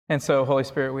And so, Holy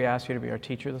Spirit, we ask you to be our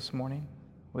teacher this morning.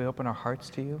 We open our hearts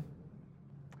to you.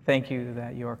 Thank you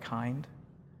that you are kind,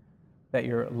 that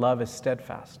your love is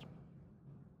steadfast,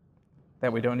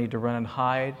 that we don't need to run and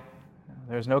hide.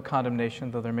 There's no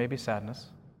condemnation, though there may be sadness.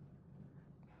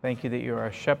 Thank you that you are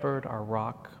our shepherd, our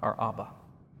rock, our Abba.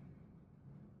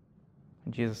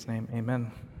 In Jesus' name,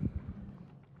 amen.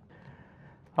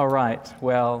 All right,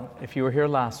 well, if you were here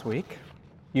last week,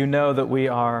 you know that we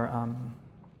are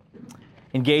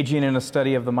engaging in a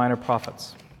study of the minor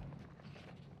prophets.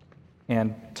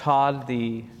 And Todd,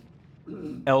 the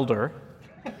elder,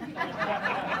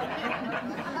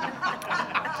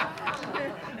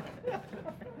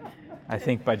 I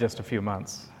think by just a few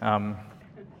months,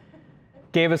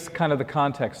 gave us kind of the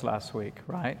context last week,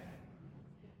 right?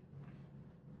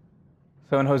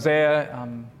 So in Hosea,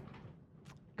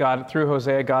 through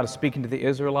Hosea, God is speaking to the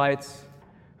Israelites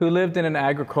who lived in an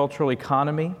agricultural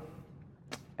economy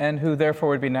and who therefore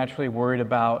would be naturally worried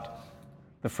about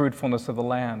the fruitfulness of the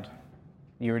land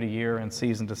year to year and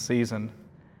season to season.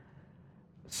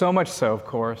 So much so, of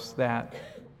course, that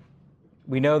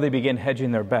we know they begin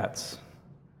hedging their bets.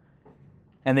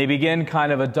 And they begin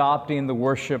kind of adopting the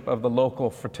worship of the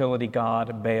local fertility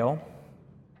god, Baal,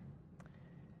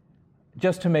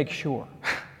 just to make sure.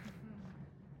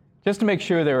 Just to make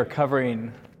sure they were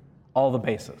covering all the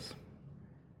bases.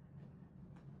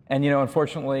 And,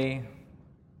 unfortunately,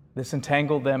 this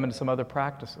entangled them into some other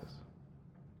practices.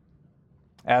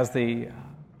 As the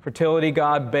fertility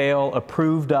god Baal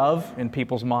approved of, in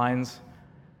people's minds,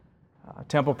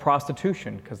 temple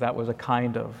prostitution, because that was a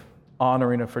kind of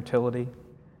honoring of fertility,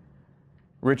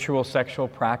 ritual sexual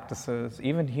practices,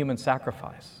 even human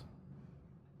sacrifice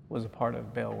was a part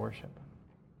of Baal worship.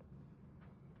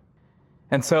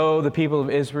 And so the people of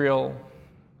Israel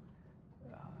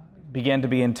began to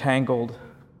be entangled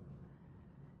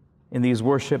in these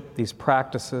worship, these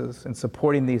practices, and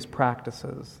supporting these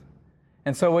practices.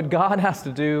 And so what God has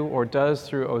to do, or does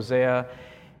through Hosea,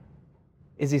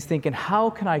 is he's thinking, how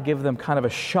can I give them kind of a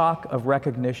shock of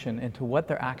recognition into what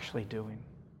they're actually doing?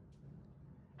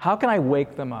 How can I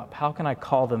wake them up? How can I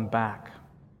call them back?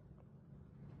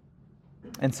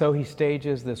 And so he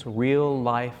stages this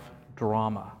real-life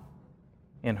drama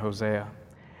in Hosea.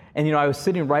 And I was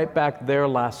sitting right back there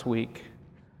last week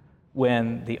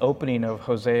when the opening of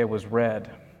Hosea was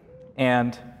read.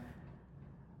 And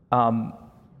I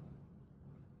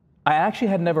actually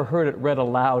had never heard it read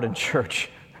aloud in church.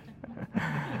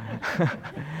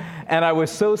 And I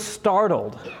was so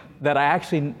startled that I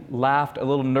actually laughed a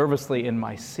little nervously in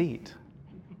my seat.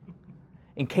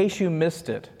 In case you missed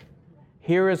it,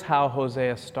 here is how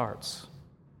Hosea starts.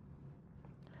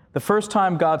 The first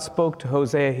time God spoke to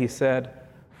Hosea, he said,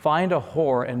 "Find a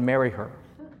whore and marry her.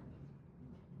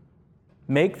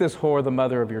 Make this whore the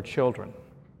mother of your children.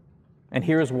 And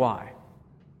here's why.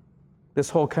 This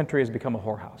whole country has become a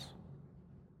whorehouse.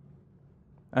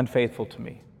 Unfaithful to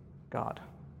me, God."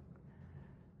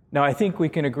 Now, I think we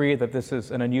can agree that this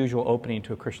is an unusual opening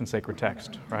to a Christian sacred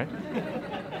text, right?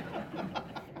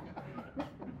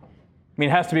 It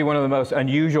has to be one of the most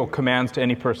unusual commands to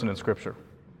any person in Scripture.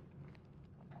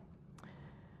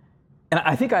 And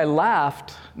I think I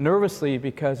laughed nervously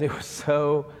because it was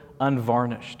so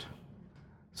unvarnished,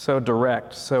 so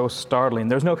direct, so startling.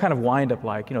 There's no kind of wind-up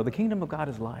like, the kingdom of God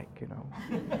is like,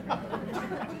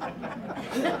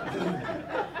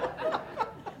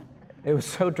 It was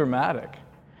so dramatic.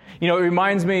 It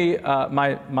reminds me,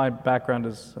 my background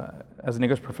is as an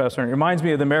English professor, and it reminds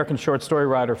me of the American short story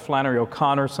writer Flannery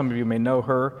O'Connor. Some of you may know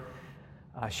her.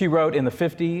 She wrote in the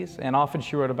 50s, and often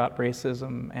she wrote about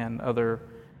racism and other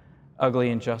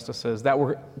ugly injustices that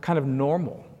were kind of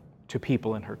normal to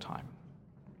people in her time.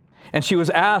 And she was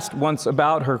asked once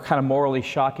about her kind of morally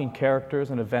shocking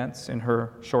characters and events in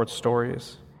her short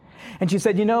stories. And she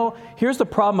said, here's the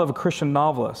problem of a Christian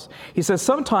novelist. He says,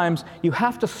 sometimes you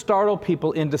have to startle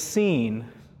people into seeing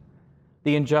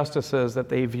the injustices that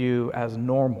they view as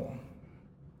normal.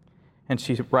 And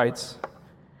she writes,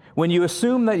 when you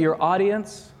assume that your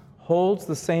audience holds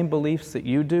the same beliefs that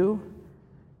you do,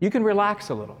 you can relax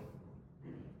a little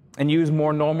and use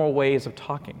more normal ways of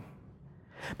talking.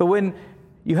 But when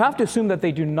you have to assume that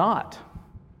they do not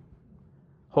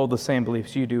hold the same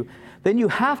beliefs you do, then you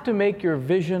have to make your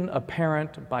vision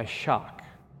apparent by shock.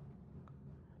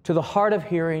 To the hard of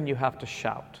hearing, you have to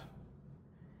shout.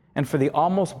 And for the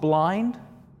almost blind,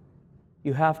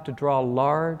 you have to draw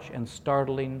large and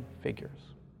startling figures.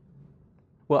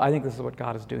 Well, I think this is what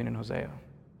God is doing in Hosea.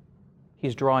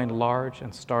 He's drawing large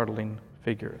and startling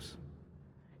figures.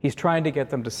 He's trying to get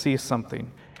them to see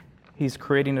something. He's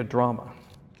creating a drama.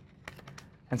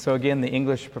 And so again, the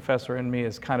English professor in me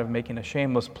is kind of making a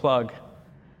shameless plug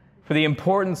for the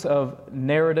importance of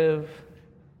narrative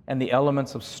and the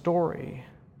elements of story,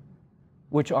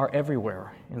 which are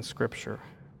everywhere in Scripture.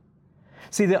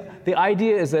 See, the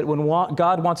idea is that when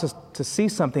God wants us to see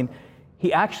something,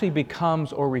 he actually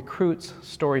becomes or recruits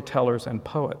storytellers and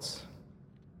poets.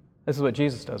 This is what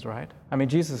Jesus does, right? I mean,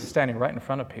 Jesus is standing right in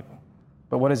front of people.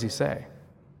 But what does he say?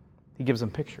 He gives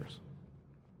them pictures.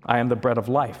 I am the bread of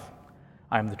life.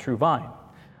 I am the true vine.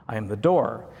 I am the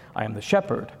door. I am the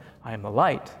shepherd. I am the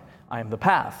light. I am the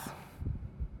path.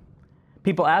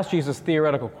 People ask Jesus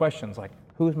theoretical questions like,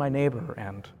 who is my neighbor?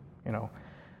 And,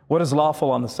 what is lawful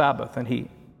on the Sabbath? And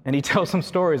he tells them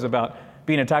stories about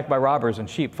being attacked by robbers and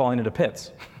sheep falling into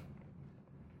pits.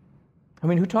 I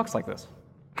mean, who talks like this?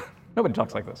 Nobody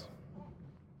talks like this.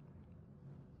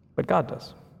 But God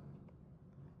does.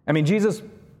 I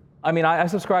mean, I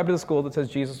subscribe to the school that says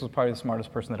Jesus was probably the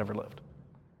smartest person that ever lived.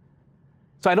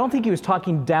 So I don't think he was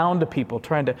talking down to people,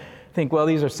 trying to think, well,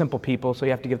 these are simple people, so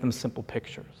you have to give them simple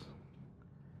pictures.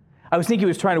 I was thinking he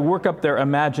was trying to work up their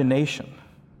imagination.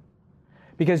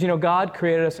 Because, God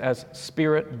created us as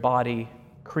spirit-body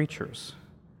creatures.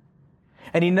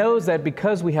 And he knows that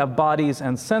because we have bodies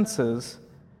and senses,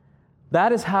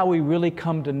 that is how we really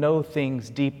come to know things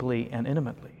deeply and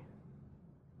intimately.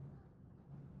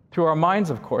 Through our minds,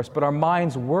 of course, but our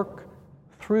minds work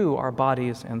through our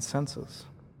bodies and senses.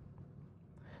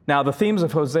 Now, the themes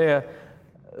of Hosea,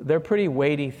 they're pretty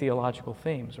weighty theological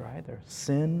themes, right? They're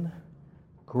sin,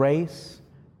 grace,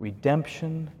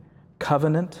 redemption,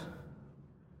 covenant,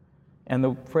 and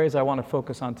the phrase I want to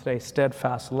focus on today,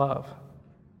 steadfast love.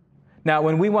 Now,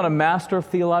 when we want to master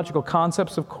theological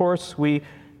concepts, of course, we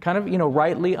kind of,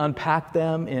 rightly unpack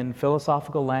them in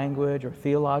philosophical language or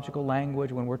theological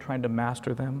language when we're trying to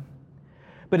master them.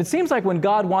 But it seems like when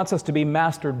God wants us to be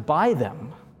mastered by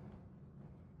them,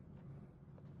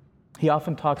 he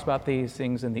often talks about these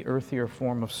things in the earthier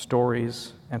form of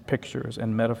stories and pictures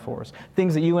and metaphors,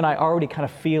 things that you and I already kind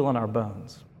of feel in our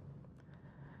bones.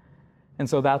 And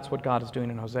so that's what God is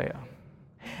doing in Hosea.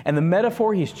 And the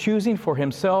metaphor he's choosing for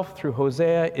himself through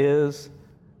Hosea is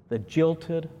the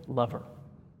jilted lover.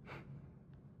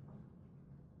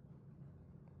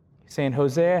 He's saying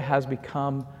Hosea has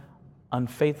become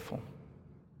unfaithful.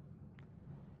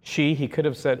 He could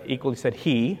have equally said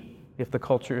he, if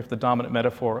the dominant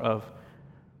metaphor of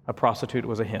a prostitute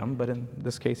was a him, but in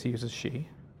this case he uses she. It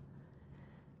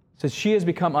says, she has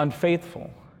become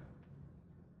unfaithful,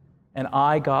 and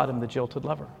I, God, am the jilted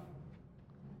lover.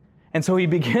 And so he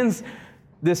begins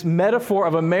this metaphor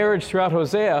of a marriage throughout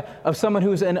Hosea of someone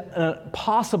who's in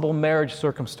possible marriage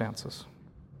circumstances,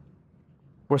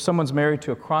 where someone's married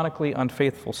to a chronically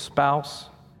unfaithful spouse.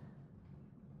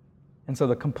 And so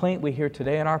the complaint we hear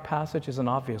today in our passage is an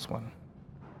obvious one.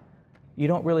 You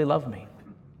don't really love me.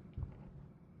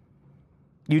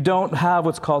 You don't have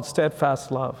what's called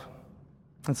steadfast love.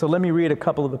 And so let me read a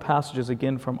couple of the passages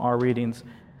again from our readings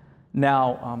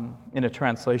now in a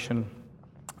translation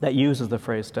that uses the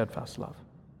phrase steadfast love.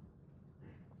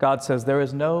 God says, there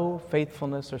is no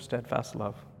faithfulness or steadfast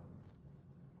love,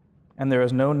 and there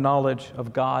is no knowledge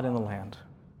of God in the land.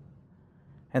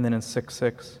 And then in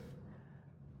 6:6,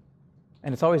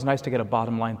 and it's always nice to get a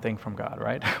bottom line thing from God,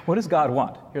 right? What does God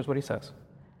want? Here's what he says.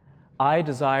 I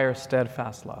desire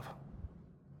steadfast love.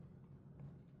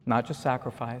 Not just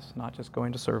sacrifice, not just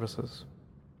going to services.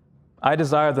 I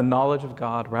desire the knowledge of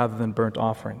God rather than burnt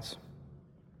offerings.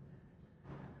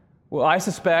 Well, I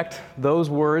suspect those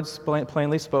words,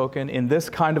 plainly spoken, in this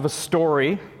kind of a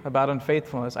story about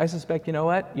unfaithfulness, I suspect, you know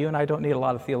what? You and I don't need a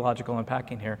lot of theological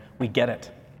unpacking here. We get it.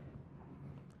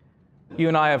 You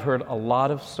and I have heard a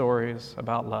lot of stories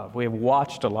about love. We have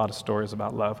watched a lot of stories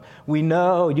about love. We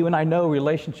know, you and I know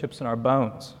relationships in our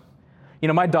bones.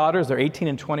 My daughters, they're 18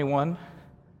 and 21.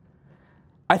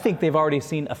 I think they've already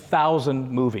seen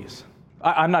 1,000 movies.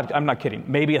 I'm not kidding,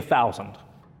 maybe 1,000.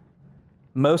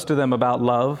 Most of them about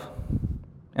love,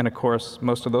 and of course,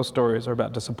 most of those stories are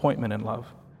about disappointment in love,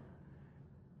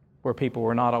 where people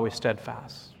were not always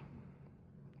steadfast,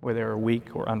 where they were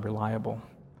weak or unreliable.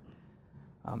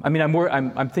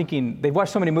 I'm thinking, they've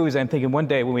watched so many movies, I'm thinking one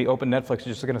day when we open Netflix,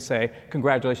 you're just going to say,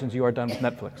 congratulations, you are done with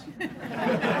Netflix.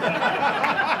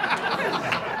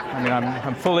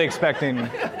 I'm fully expecting.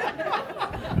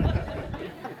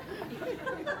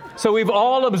 So we've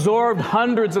all absorbed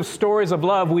hundreds of stories of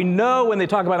love. We know when they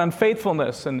talk about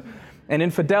unfaithfulness and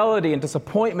infidelity and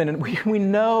disappointment, and we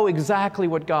know exactly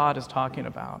what God is talking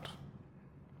about.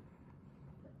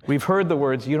 We've heard the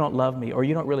words, you don't love me, or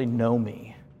you don't really know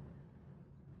me,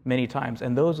 many times,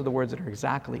 and those are the words that are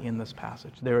exactly in this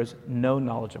passage. There is no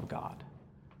knowledge of God.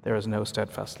 There is no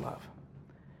steadfast love.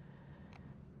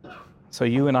 So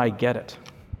you and I get it.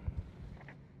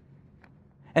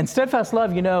 And steadfast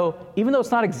love, even though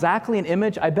it's not exactly an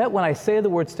image, I bet when I say the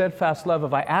word steadfast love,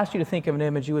 if I asked you to think of an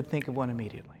image, you would think of one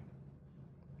immediately.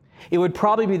 It would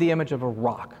probably be the image of a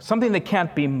rock, something that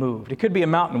can't be moved. It could be a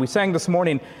mountain. We sang this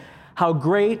morning how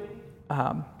great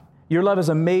your love is,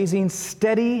 amazing,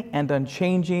 steady and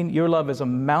unchanging. Your love is a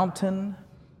mountain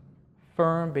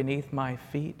firm beneath my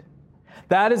feet.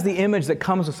 That is the image that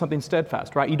comes with something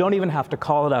steadfast, right? You don't even have to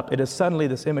call it up. It is suddenly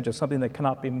this image of something that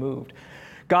cannot be moved.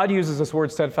 God uses this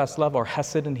word steadfast love, or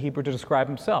hesed in Hebrew, to describe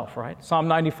himself, right? Psalm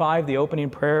 95, the opening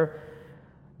prayer,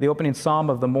 the opening psalm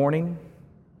of the morning,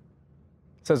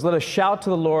 says, let us shout to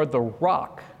the Lord, the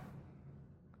rock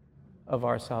of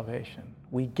our salvation.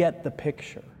 We get the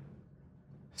picture.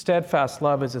 Steadfast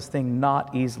love is this thing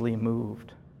not easily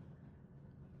moved.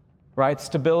 Right?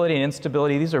 Stability and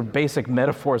instability, these are basic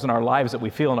metaphors in our lives that we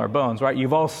feel in our bones, right?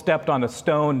 You've all stepped on a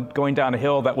stone going down a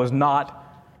hill that was not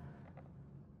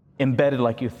embedded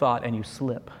like you thought, and you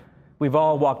slip. We've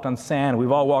all walked on sand.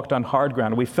 We've all walked on hard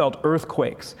ground. We've felt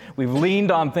earthquakes. We've leaned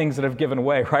on things that have given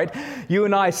way, right? You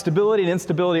and I, stability and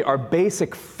instability are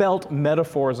basic felt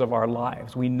metaphors of our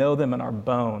lives. We know them in our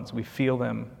bones. We feel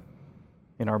them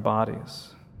in our bodies.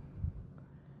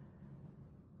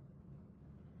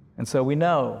 And so we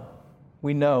know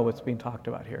what's being talked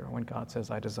about here when God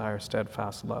says, I desire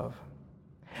steadfast love.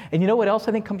 And you know what else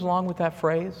I think comes along with that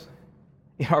phrase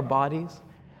in our bodies?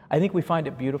 I think we find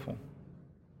it beautiful.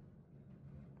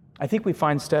 I think we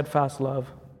find steadfast love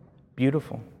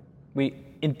beautiful. We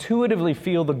intuitively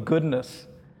feel the goodness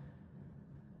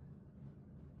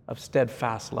of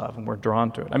steadfast love, and we're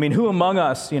drawn to it. I mean, who among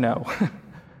us,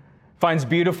 finds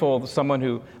beautiful someone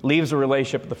who leaves a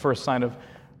relationship at the first sign of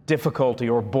difficulty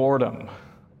or boredom,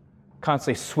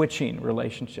 constantly switching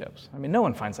relationships? I mean, no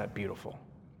one finds that beautiful.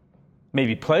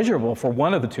 Maybe pleasurable for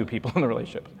one of the two people in the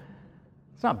relationship.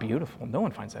 It's not beautiful. No one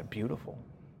finds that beautiful.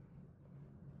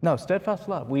 No, steadfast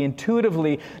love. We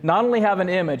intuitively not only have an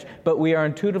image, but we are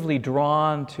intuitively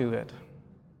drawn to it,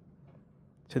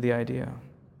 to the idea.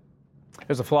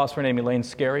 There's a philosopher named Elaine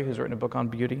Scarry who's written a book on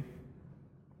beauty.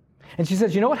 And she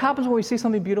says, what happens when we see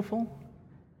something beautiful?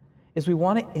 Is we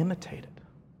want to imitate it.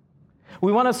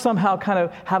 We want to somehow kind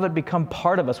of have it become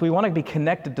part of us. We want to be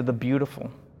connected to the beautiful.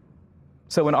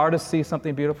 So when artists see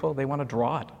something beautiful, they want to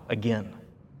draw it again.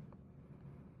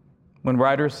 When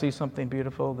writers see something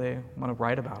beautiful, they want to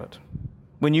write about it.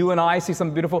 When you and I see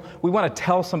something beautiful, we want to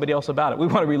tell somebody else about it. We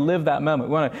want to relive that moment.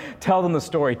 We want to tell them the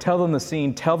story, tell them the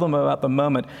scene, tell them about the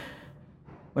moment.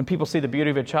 When people see the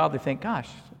beauty of a child, they think, gosh,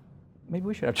 maybe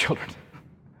we should have children.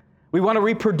 We want to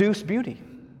reproduce beauty.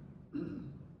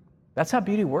 That's how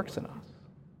beauty works in us.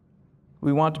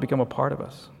 We want it to become a part of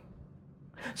us.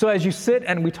 So as you sit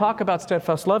and we talk about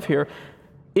steadfast love here,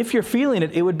 if you're feeling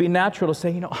it, it would be natural to say,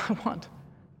 I want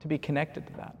to be connected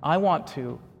to that. I want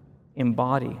to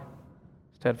embody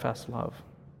steadfast love.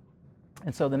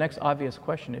 And so the next obvious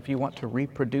question, if you want to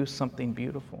reproduce something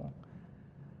beautiful,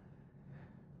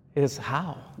 is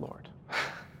how, Lord?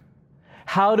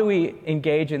 How do we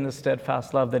engage in the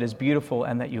steadfast love that is beautiful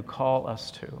and that you call us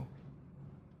to?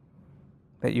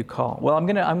 That you call. Well, I'm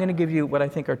going to give you what I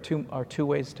think are two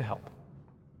ways to help.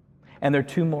 And there are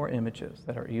two more images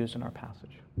that are used in our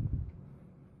passage.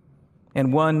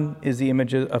 And one is the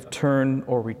image of turn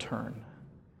or return.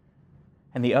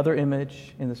 And the other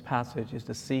image in this passage is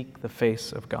to seek the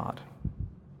face of God.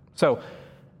 So,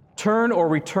 turn or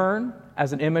return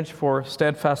as an image for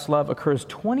steadfast love occurs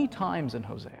 20 times in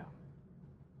Hosea,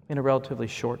 in a relatively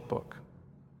short book.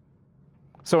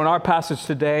 So in our passage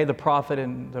today, the prophet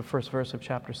in the first verse of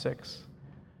chapter 6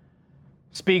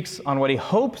 speaks on what he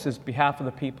hopes is behalf of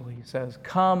the people. He says,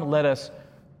 come, let us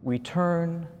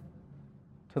return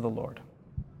to the Lord.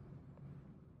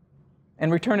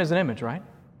 And return is an image, right?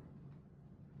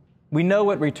 We know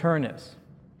what return is.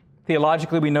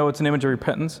 Theologically, we know it's an image of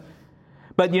repentance.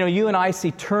 But, you and I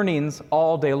see turnings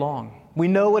all day long. We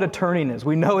know what a turning is.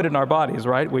 We know it in our bodies,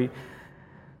 right? We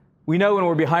know when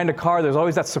we're behind a car, there's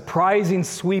always that surprising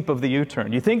sweep of the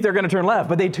U-turn. You think they're going to turn left,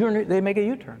 but they make a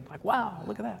U-turn. Like, wow,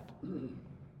 look at that.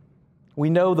 We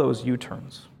know those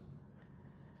U-turns.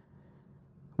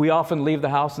 We often leave the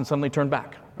house and suddenly turn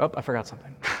back. Oh, I forgot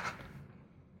something.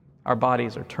 Our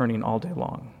bodies are turning all day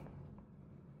long.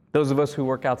 Those of us who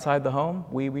work outside the home,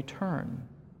 we return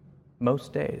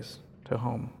most days to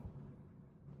home.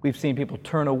 We've seen people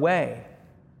turn away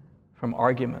from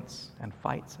arguments and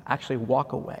fights, actually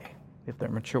walk away if they're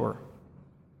mature.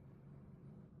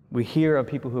 We hear of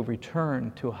people who've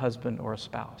returned to a husband or a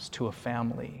spouse, to a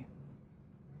family.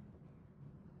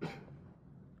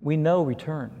 We know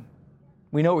return.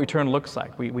 We know what return looks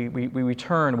like. We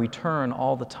return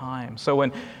all the time. So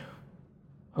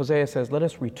Hosea says, let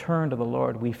us return to the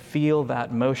Lord. We feel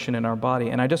that motion in our body.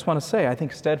 And I just want to say, I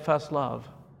think steadfast love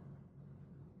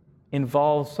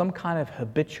involves some kind of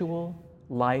habitual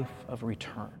life of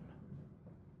return.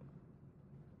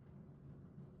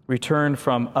 Return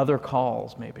from other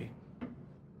calls, maybe.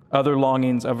 Other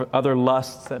longings, other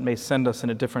lusts that may send us in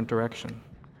a different direction.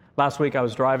 Last week I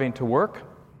was driving to work.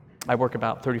 I work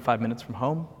about 35 minutes from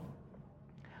home.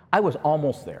 I was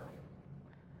almost there.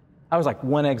 I was like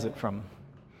one exit from.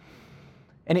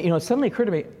 And it suddenly occurred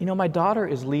to me, my daughter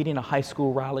is leading a high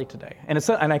school rally today. And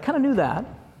I kind of knew that.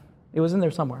 It was in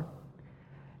there somewhere.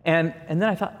 And then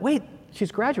I thought, wait,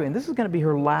 she's graduating. This is going to be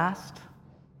her last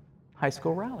high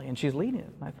school rally, and she's leading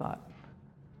it. And I thought,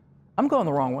 I'm going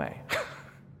the wrong way.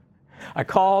 I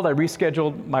called, I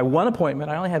rescheduled my one appointment.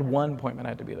 I only had one appointment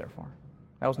I had to be there for.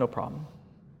 That was no problem.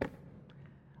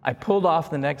 I pulled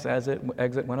off the next exit,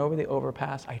 went over the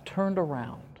overpass. I turned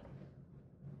around,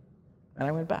 and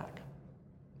I went back.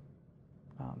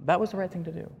 That was the right thing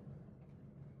to do.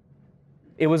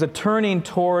 It was a turning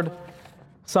toward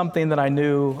something that I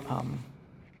knew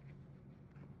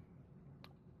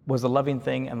was the loving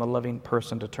thing and the loving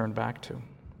person to turn back to.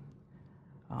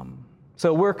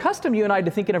 So we're accustomed, you and I,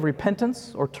 to thinking of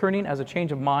repentance or turning as a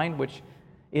change of mind, which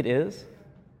it is.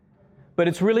 But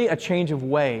it's really a change of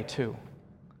way, too.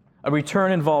 A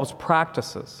return involves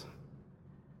practices.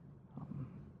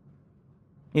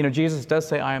 Jesus does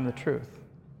say, I am the truth.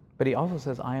 But he also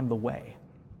says, I am the way.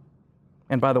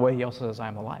 And by the way, he also says, I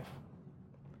am the life.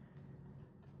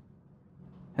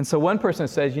 And so one person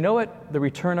says, you know what the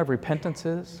return of repentance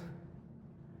is?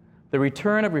 The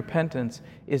return of repentance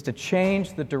is to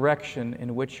change the direction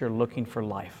in which you're looking for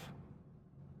life.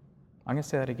 I'm going to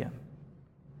say that again.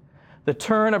 The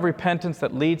turn of repentance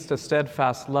that leads to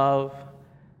steadfast love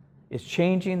is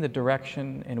changing the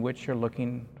direction in which you're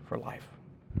looking for life.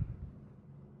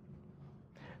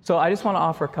 So I just want to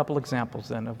offer a couple examples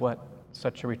then of what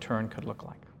such a return could look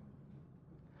like.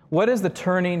 What does the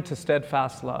turning to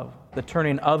steadfast love, the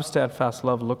turning of steadfast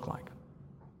love look like?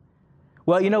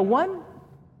 Well,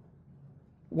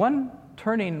 one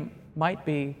turning might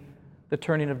be the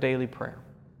turning of daily prayer,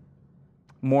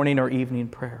 morning or evening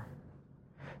prayer.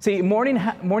 See,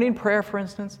 morning prayer, for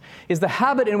instance, is the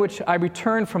habit in which I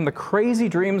return from the crazy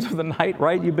dreams of the night,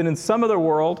 right? You've been in some other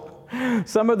world,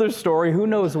 some other story, who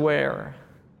knows where.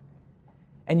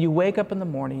 And you wake up in the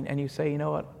morning and you say, you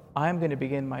know what? I'm going to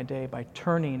begin my day by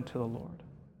turning to the Lord.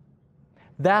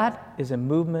 That is a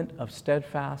movement of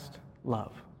steadfast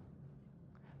love.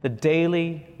 The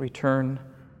daily return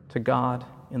to God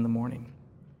in the morning.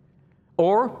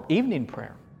 Or evening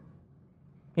prayer.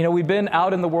 We've been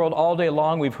out in the world all day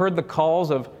long. We've heard the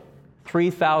calls of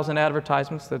 3,000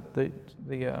 advertisements.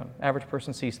 The average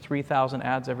person sees 3,000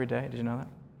 ads every day. Did you know that?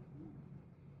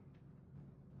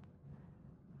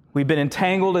 We've been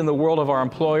entangled in the world of our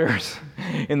employers,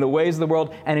 in the ways of the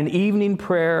world. And in evening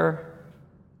prayer,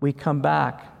 we come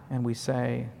back and we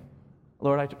say,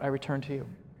 Lord, I return to you.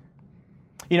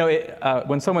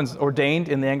 When someone's ordained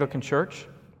in the Anglican Church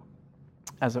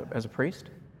as a priest,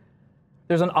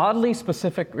 there's an oddly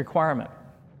specific requirement.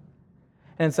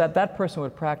 And it's that person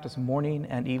would practice morning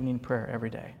and evening prayer every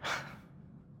day.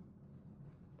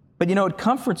 But it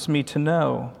comforts me to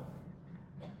know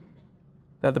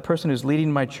that the person who's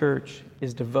leading my church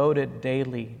is devoted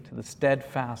daily to the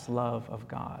steadfast love of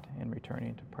God in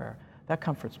returning to prayer. That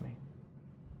comforts me.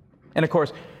 And of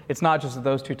course, it's not just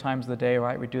those 2 times of the day,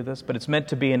 right, we do this, but it's meant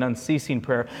to be an unceasing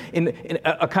prayer, in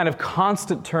a kind of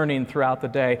constant turning throughout the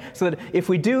day, so that if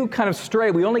we do kind of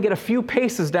stray, we only get a few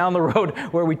paces down the road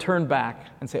where we turn back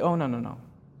and say, oh, no.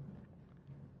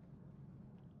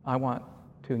 I want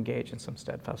to engage in some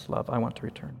steadfast love. I want to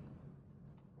return.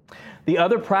 The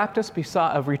other practice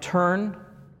of return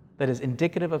that is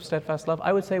indicative of steadfast love,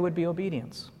 I would say, would be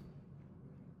obedience.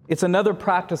 It's another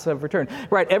practice of return.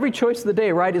 Right, every choice of the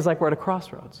day, right, is like we're at a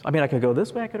crossroads. I could go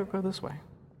this way, I could go this way.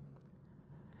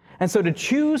 And so to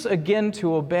choose again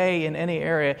to obey in any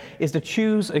area is to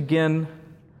choose again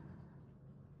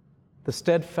the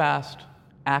steadfast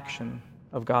action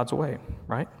of God's way,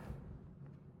 right?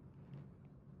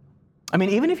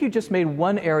 Even if you just made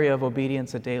one area of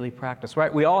obedience a daily practice,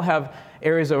 right? We all have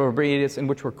areas of obedience in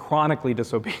which we're chronically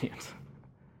disobedient.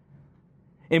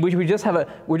 In which we're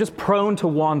just prone to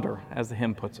wander, as the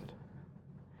hymn puts it,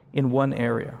 in one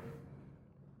area.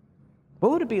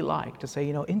 What would it be like to say,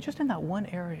 in that one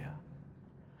area,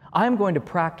 I'm going to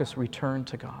practice return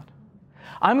to God.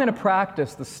 I'm going to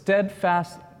practice the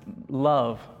steadfast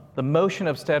love, the motion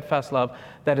of steadfast love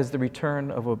that is the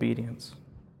return of obedience.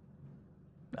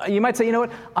 You might say,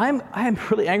 I'm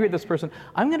really angry at this person.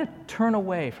 I'm going to turn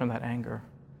away from that anger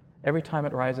every time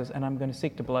it rises, and I'm going to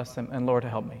seek to bless them, and Lord,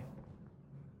 help me.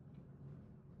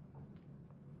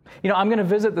 I'm going to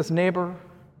visit this neighbor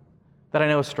that I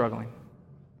know is struggling.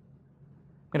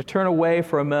 I'm going to turn away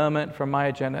for a moment from my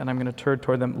agenda, and I'm going to turn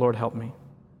toward them, Lord, help me.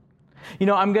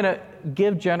 I'm going to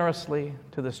give generously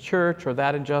to this church or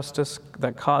that injustice,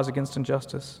 that cause against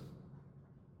injustice.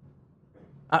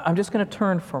 I'm just going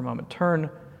to turn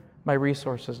my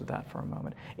resources to that for a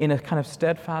moment, in a kind of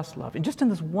steadfast love, and just in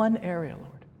this one area,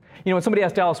 Lord. When somebody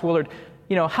asked Dallas Willard,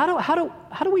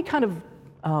 how do we kind of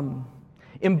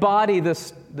embody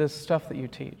this stuff that you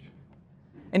teach?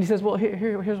 And he says, well,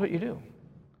 here's what you do.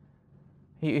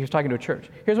 He was talking to a church.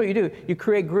 Here's what you do. You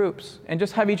create groups, and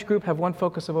just have each group have one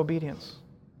focus of obedience.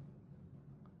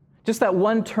 Just that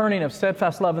one turning of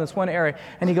steadfast love in this one area.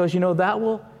 And he goes, that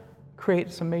will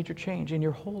create some major change in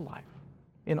your whole life,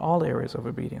 in all areas of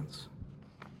obedience.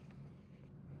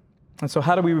 And so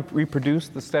how do we reproduce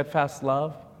the steadfast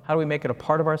love? How do we make it a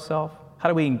part of ourselves? How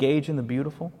do we engage in the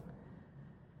beautiful?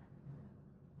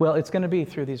 Well, it's going to be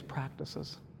through these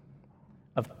practices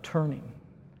of turning,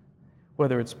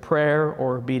 whether it's prayer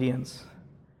or obedience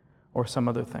or some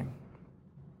other thing.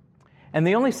 And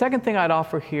the only second thing I'd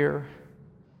offer here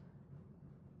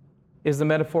is the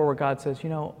metaphor where God says,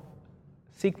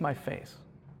 seek my face.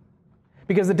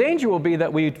 Because the danger will be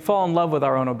that we fall in love with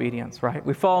our own obedience, right?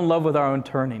 We fall in love with our own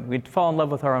turning. We fall in love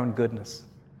with our own goodness.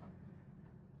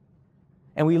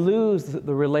 And we lose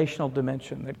the relational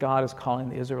dimension that God is calling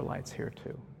the Israelites here to.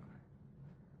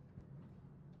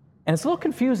 And it's a little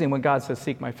confusing when God says,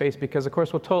 seek my face, because, of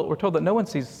course, we're told that no one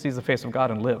sees the face of God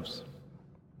and lives.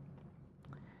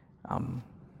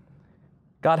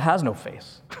 God has no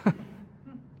face,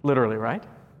 literally, right?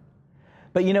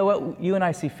 But you know what? You and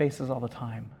I see faces all the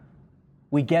time.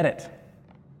 We get it.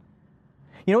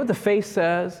 You know what the face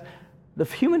says? The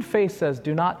human face says,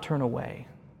 do not turn away.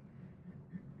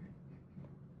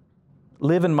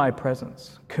 Live in my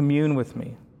presence. Commune with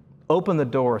me. Open the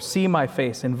door. See my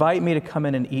face. Invite me to come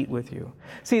in and eat with you.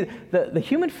 See, the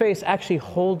human face actually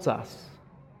holds us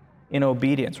in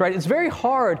obedience, right? It's very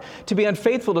hard to be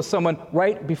unfaithful to someone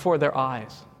right before their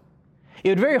eyes. It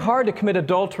would be very hard to commit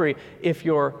adultery if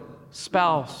your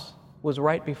spouse was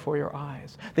right before your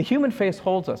eyes. The human face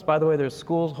holds us. By the way, there's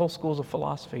whole schools of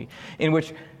philosophy in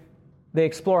which they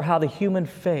explore how the human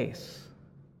face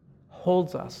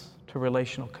holds us to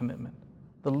relational commitment.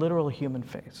 The literal human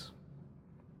face.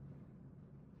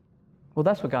 Well,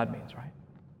 that's what God means, right?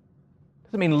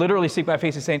 Doesn't mean literally seek my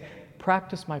face. He's saying,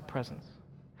 practice my presence.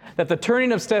 That the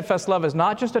turning of steadfast love is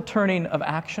not just a turning of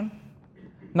action,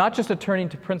 not just a turning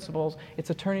to principles, it's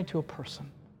a turning to a person.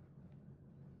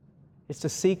 It's to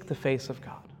seek the face of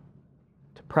God,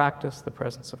 to practice the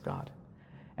presence of God.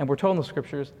 And we're told in the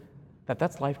scriptures that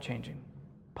that's life-changing.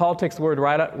 Paul takes the words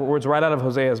right out of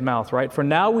Hosea's mouth, right? For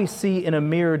now we see in a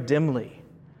mirror dimly,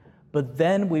 but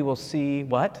then we will see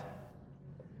what?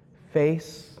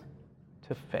 Face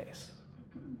to face.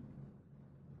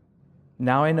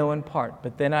 Now I know in part,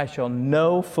 but then I shall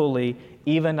know fully,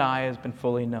 even I has been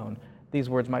fully known. These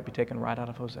words might be taken right out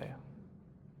of Hosea.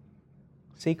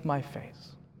 Seek my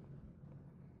face.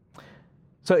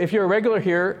 So if you're a regular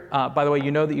here, by the way,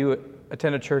 you know that you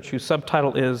attend a church whose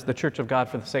subtitle is The Church of God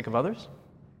for the Sake of Others.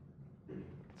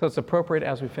 So it's appropriate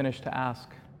as we finish to ask,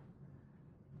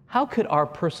 how could our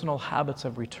personal habits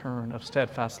of return of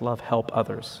steadfast love help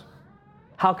others?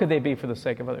 How could they be for the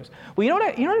sake of others? Well, you know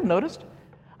what I've noticed?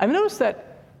 I've noticed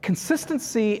that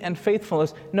consistency and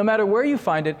faithfulness, no matter where you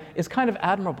find it, is kind of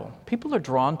admirable. People are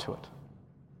drawn to it.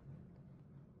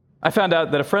 I found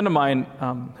out that a friend of mine,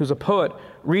 who's a poet,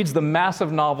 reads the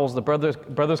massive novels, The Brothers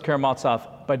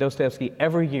Karamazov by Dostoevsky,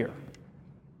 every year.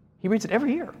 He reads it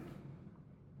every year.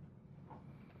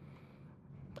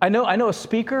 I know a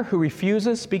speaker who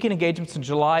refuses speaking engagements in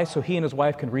July so he and his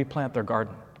wife can replant their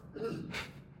garden.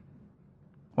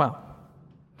 Wow.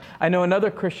 I know another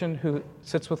Christian who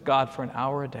sits with God for an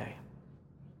hour a day.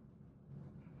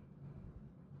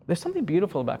 There's something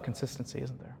beautiful about consistency,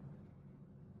 isn't there?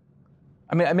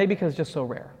 I mean, maybe because it's just so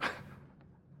rare.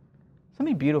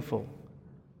 Something beautiful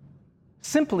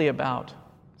simply about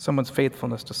someone's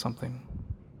faithfulness to something.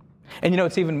 And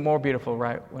it's even more beautiful,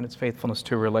 right, when it's faithfulness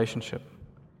to a relationship.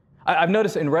 I've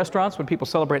noticed in restaurants, when people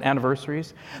celebrate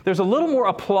anniversaries, there's a little more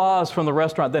applause from the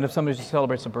restaurant than if somebody just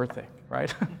celebrates a birthday,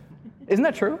 right? Isn't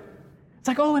that true? It's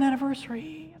like, oh, an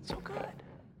anniversary, it's so good.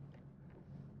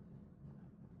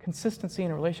 Consistency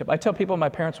in a relationship. I tell people my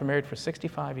parents were married for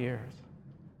 65 years.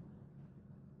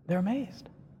 They're amazed.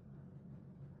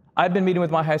 I've been meeting with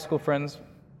my high school friends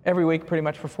every week pretty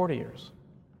much for 40 years.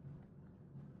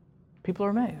 People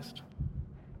are amazed.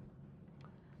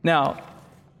 Now,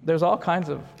 there's all kinds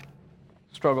of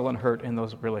struggle and hurt in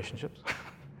those relationships.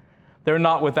 They're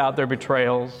not without their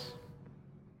betrayals,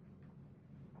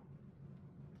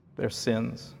 their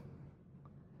sins.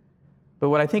 But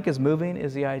what I think is moving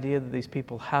is the idea that these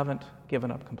people haven't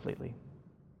given up completely.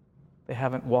 They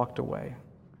haven't walked away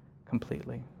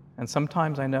completely. And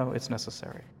sometimes I know it's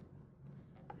necessary.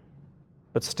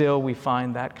 But still, we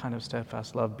find that kind of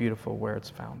steadfast love beautiful where it's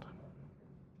found.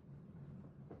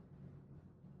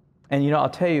 And I'll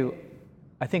tell you,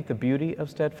 I think the beauty of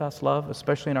steadfast love,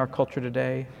 especially in our culture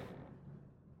today,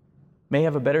 may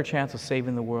have a better chance of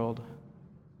saving the world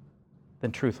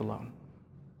than truth alone.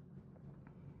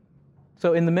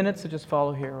 So in the minutes that just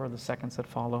follow here, or the seconds that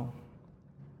follow,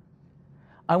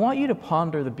 I want you to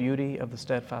ponder the beauty of the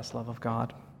steadfast love of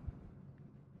God.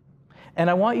 And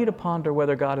I want you to ponder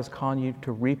whether God is calling you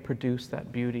to reproduce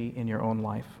that beauty in your own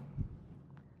life.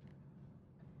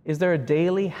 Is there a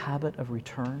daily habit of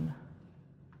return?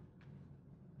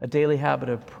 A daily habit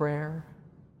of prayer?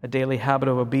 A daily habit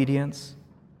of obedience?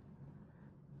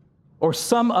 Or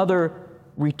some other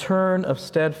return of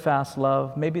steadfast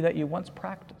love, maybe that you once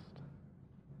practiced?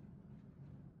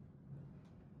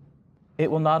 It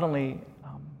will not only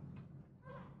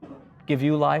give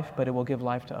you life, but it will give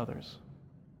life to others.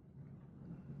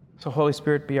 So Holy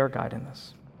Spirit, be our guide in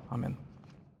this. Amen.